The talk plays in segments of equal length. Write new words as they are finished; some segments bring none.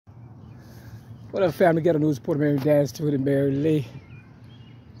What up, family? Ghetto News, Porter Mary Dash, to it and Mary Lee.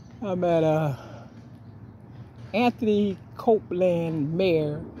 I'm at Anthony Copeland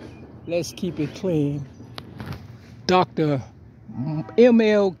Mayor, Let's Keep It Clean, Dr.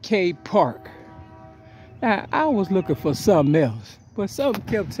 M.L.K. Park. Now, I was looking for something else, but something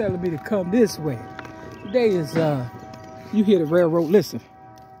kept telling me to come this way. Today is, you hear the railroad, listen.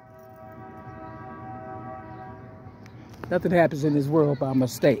 Nothing happens in this world by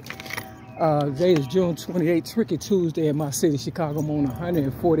mistake. Today is June 28th, Tricky Tuesday in my city, Chicago. I'm on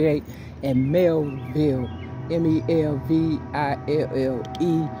 148 in Melville, M-E-L-V-I-L-L-E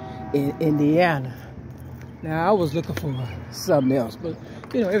in Indiana. Now, I was looking for something else, but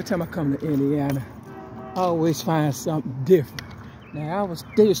you know, every time I come to Indiana, I always find something different. Now,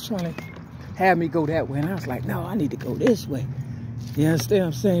 they was trying to have me go that way, and I was like, no, I need to go this way. You understand what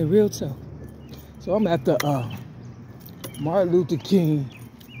I'm saying? Real tough. So I'm at the Martin Luther King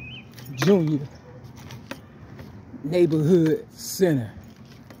Jr. Neighborhood Center.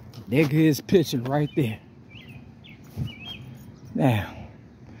 There's his picture right there. Now,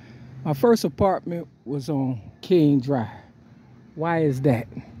 my first apartment was on King Drive. Why is that?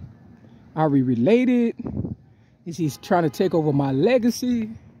 Are we related? Is he trying to take over my legacy?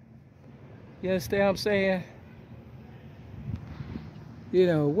 You understand what I'm saying? You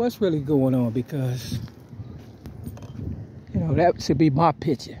know, what's really going on? Because, you know, that should be my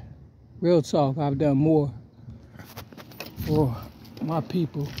picture. Real talk, I've done more for my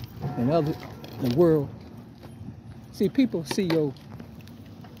people and the world. See, people see your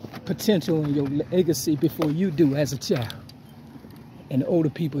potential and your legacy before you do as a child. And the older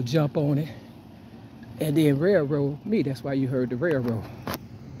people jump on it. And then railroad me, that's why you heard the railroad.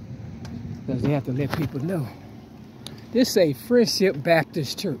 Because they have to let people know. This say Friendship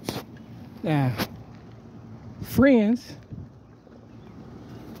Baptist Church. Now, friends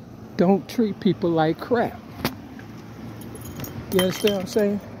don't treat people like crap. You understand what I'm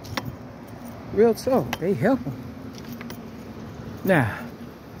saying? Real talk, they help them. Now,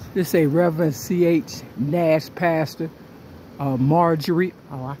 this say Reverend C.H. Nash Pastor, Marjorie.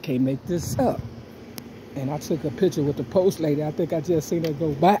 Oh, I can't make this up. And I took a picture with the post lady. I think I just seen her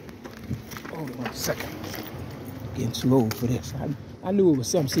go by. Hold on a second. Getting too old for this. I knew it was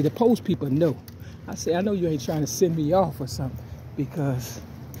something. See, the post people know. I say, I know you ain't trying to send me off or something, because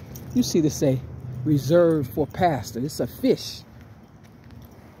you see this say reserved for pastor. It's a fish.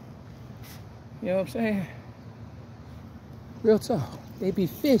 You know what I'm saying? Real talk. They be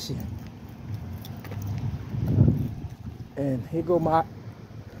fishing. And here go my,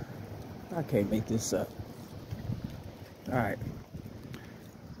 I can't make this up. All right.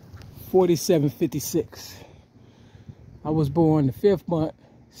 4756. I was born the 5th month,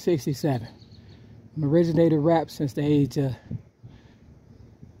 67. I'm originated rap since the age of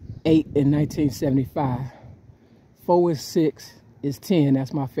 8 in 1975. 4 and 6 is 10.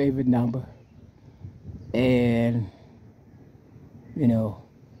 That's my favorite number. And, you know,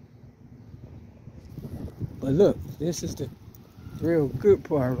 but look, this is the real good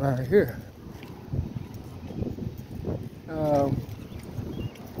part right here.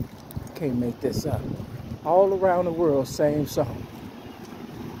 Can't make this up. All around the world, same song.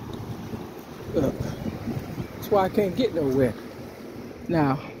 Look, that's why I can't get nowhere.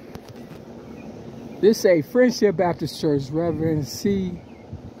 Now, this say Friendship Baptist Church, Reverend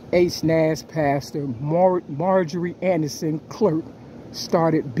C.H. Nash Pastor, Marjorie Anderson Clerk,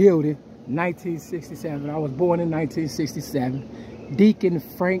 started building 1967. I was born in 1967. Deacon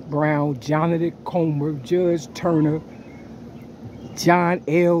Frank Brown, Jonathan Comer, Judge Turner, John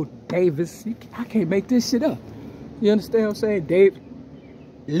L. Davis. I can't make this shit up. You understand what I'm saying?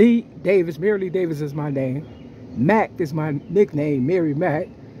 Lee Davis, Mary Lee Davis is my name. Mac is my nickname, Mary Mac.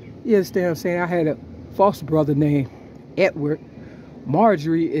 You understand what I'm saying? I had a foster brother named Edward.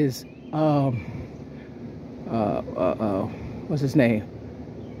 Marjorie is, what's his name?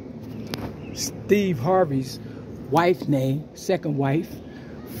 Steve Harvey's wife name, second wife.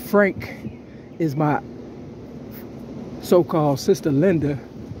 Frank is my so-called sister Linda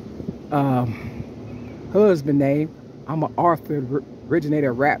husband name. I'm an author,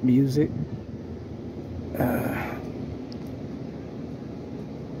 originator of rap music.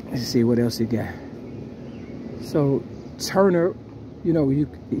 Let's see what else you got. So Turner, you know, you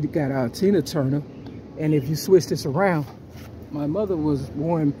got Tina Turner. And if you switch this around, my mother was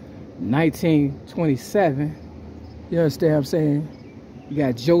born 1927. You understand what I'm saying? You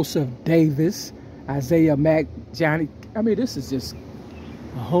got Joseph Davis, Isaiah Mack, Johnny. I mean, this is just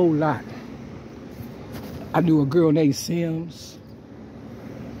a whole lot. I knew a girl named Sims.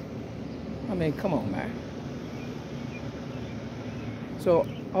 I mean, come on, man. So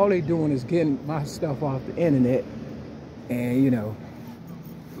all they doing is getting my stuff off the internet and, you know,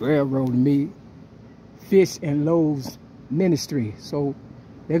 railroading me. Fish and Loaves Ministry. So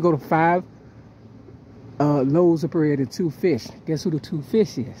they go to 5 loaves of bread and 2 fish. Guess who the 2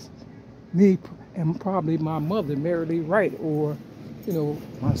 fish is? Me and probably my mother, Mary Lee Wright, or, you know,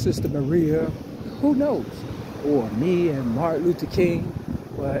 my sister Maria, who knows? Or me and Martin Luther King.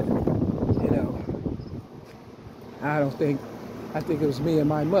 But, you know, I think it was me and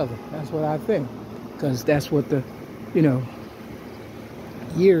my mother. That's what I think. Because that's what the, you know,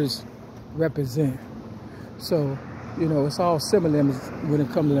 years represent. So, you know, it's all similar when it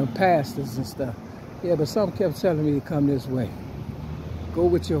comes to them pastors and stuff. Yeah, but some kept telling me to come this way. Go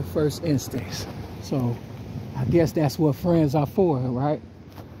with your first instincts. So, I guess that's what friends are for, right?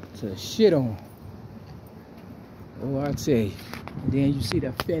 To shit on. Oh, I tell you. And then you see the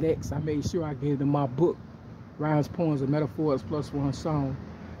FedEx. I made sure I gave them my book, Rhymes, Poems, and Metaphors plus 1 song.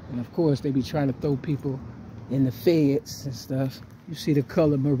 And of course, they be trying to throw people in the feds and stuff. You see the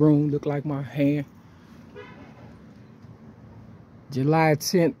color maroon, look like my hand. July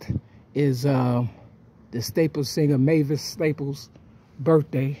 10th is the Staples singer Mavis Staples'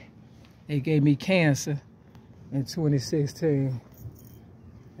 birthday. They gave me cancer in 2016.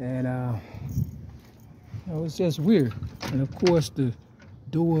 And it was just weird. And of course, the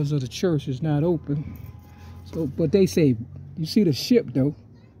doors of the church is not open. So, but they say, you see the ship though,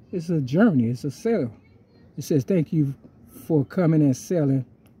 it's a journey, it's a sail. It says, thank you for coming and sailing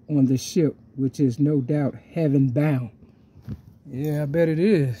on the ship, which is no doubt heaven bound. Yeah, I bet it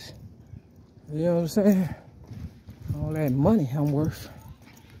is. You know what I'm saying? All that money I'm worth.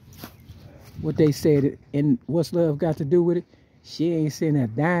 What they said, and what's love got to do with it? She ain't seen a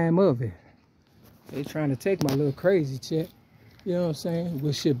dime of it. They trying to take my little crazy check. You know what I'm saying?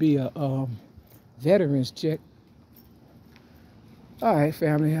 Which should be a veterans check. All right,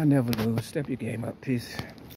 family, I never lose. Step your game up. Peace.